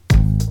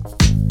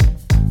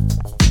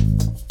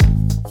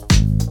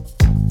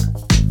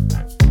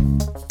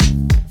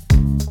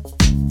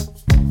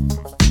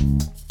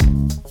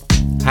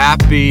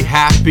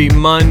Happy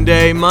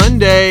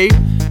Monday.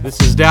 This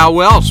is Dow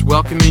Welsh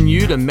welcoming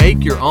you to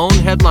Make Your Own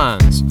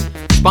Headlines.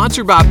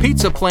 Sponsored by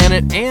Pizza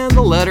Planet and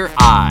the letter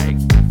I.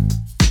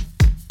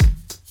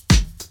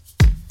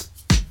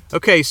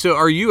 Okay, so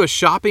are you a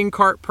shopping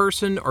cart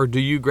person or do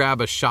you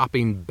grab a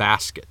shopping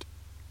basket?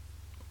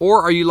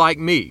 Or are you like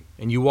me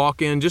and you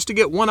walk in just to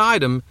get one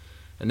item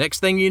and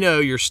next thing you know,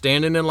 you're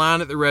standing in line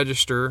at the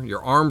register,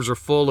 your arms are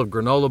full of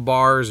granola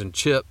bars and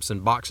chips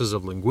and boxes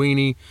of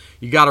linguine,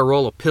 you got a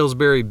roll of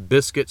Pillsbury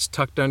biscuits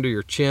tucked under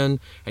your chin,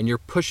 and you're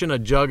pushing a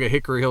jug of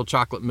Hickory Hill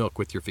chocolate milk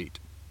with your feet.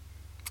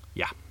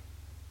 Yeah.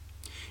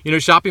 You know,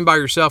 shopping by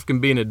yourself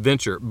can be an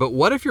adventure, but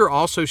what if you're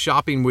also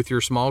shopping with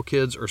your small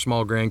kids or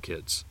small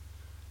grandkids?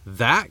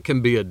 That can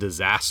be a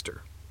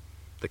disaster.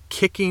 The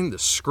kicking, the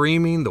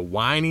screaming, the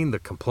whining, the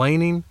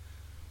complaining,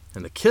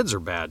 and the kids are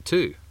bad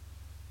too.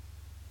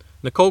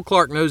 Nicole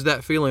Clark knows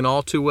that feeling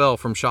all too well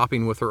from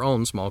shopping with her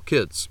own small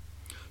kids.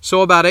 So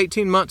about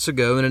 18 months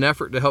ago, in an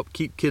effort to help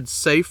keep kids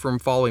safe from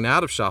falling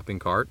out of shopping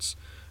carts,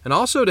 and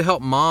also to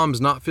help moms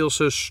not feel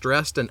so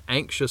stressed and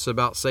anxious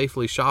about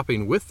safely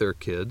shopping with their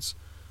kids,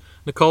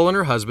 Nicole and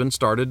her husband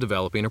started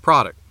developing a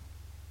product.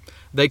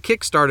 They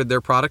kick-started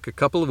their product a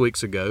couple of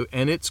weeks ago,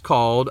 and it's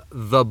called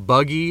the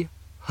Buggy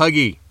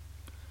Huggy.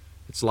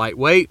 It's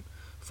lightweight,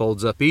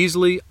 folds up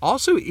easily,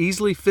 also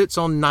easily fits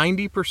on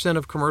 90%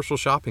 of commercial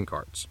shopping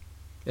carts.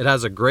 It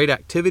has a great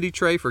activity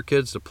tray for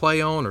kids to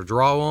play on or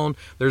draw on.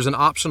 There's an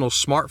optional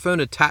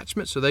smartphone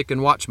attachment so they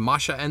can watch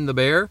Masha and the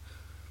Bear.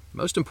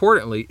 Most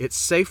importantly, it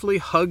safely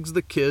hugs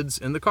the kids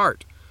in the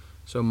cart,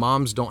 so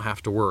moms don't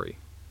have to worry.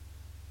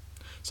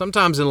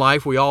 Sometimes in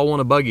life, we all want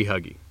a buggy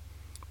huggy.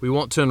 We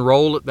want to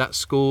enroll at that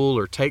school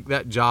or take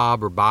that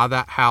job or buy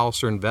that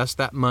house or invest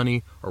that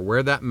money or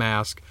wear that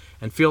mask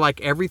and feel like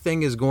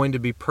everything is going to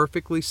be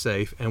perfectly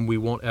safe and we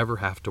won't ever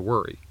have to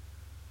worry.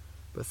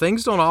 But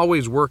things don't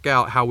always work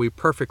out how we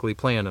perfectly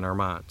plan in our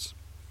minds.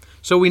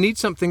 So we need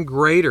something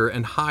greater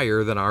and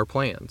higher than our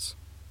plans.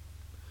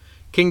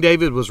 King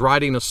David was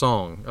writing a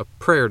song, a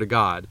prayer to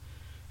God,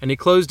 and he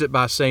closed it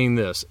by saying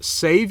this: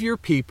 "Save your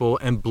people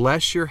and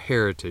bless your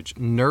heritage,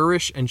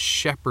 nourish and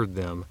shepherd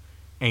them,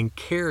 and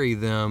carry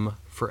them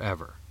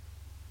forever."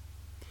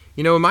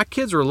 You know, when my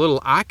kids were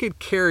little, I could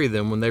carry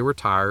them when they were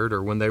tired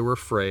or when they were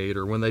afraid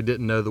or when they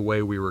didn't know the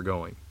way we were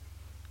going.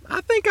 I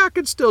think I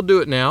could still do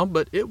it now,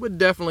 but it would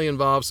definitely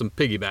involve some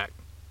piggyback.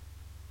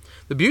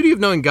 The beauty of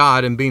knowing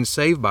God and being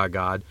saved by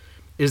God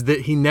is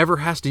that He never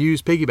has to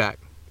use piggyback.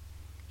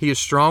 He is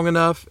strong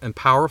enough and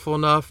powerful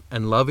enough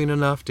and loving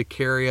enough to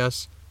carry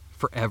us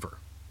forever.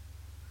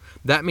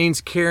 That means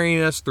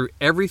carrying us through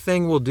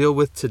everything we'll deal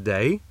with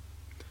today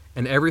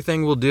and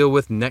everything we'll deal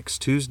with next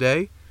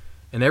Tuesday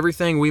and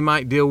everything we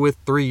might deal with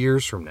 3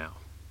 years from now.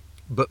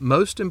 But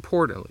most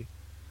importantly,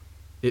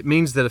 it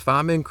means that if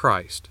I'm in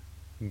Christ,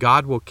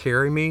 God will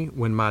carry me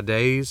when my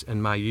days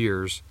and my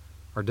years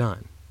are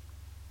done.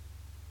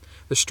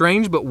 The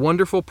strange but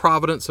wonderful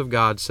providence of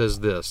God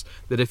says this,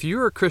 that if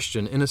you're a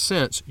Christian, in a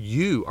sense,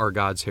 you are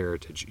God's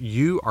heritage.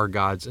 You are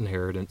God's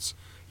inheritance.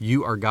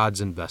 You are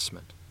God's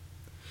investment.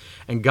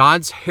 And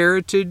God's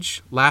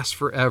heritage lasts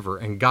forever,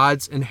 and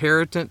God's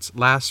inheritance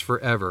lasts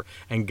forever,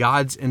 and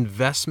God's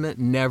investment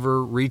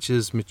never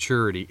reaches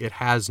maturity. It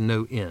has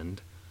no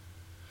end.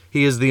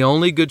 He is the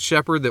only good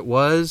shepherd that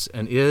was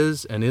and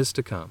is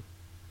to come.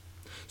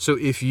 So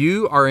if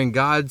you are in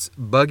God's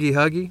buggy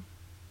huggy,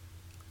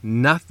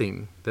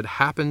 nothing that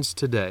happens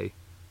today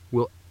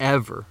will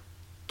ever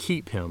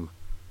keep Him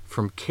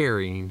from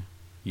carrying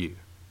you.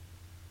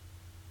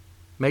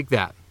 Make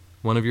that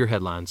one of your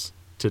headlines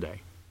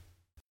today.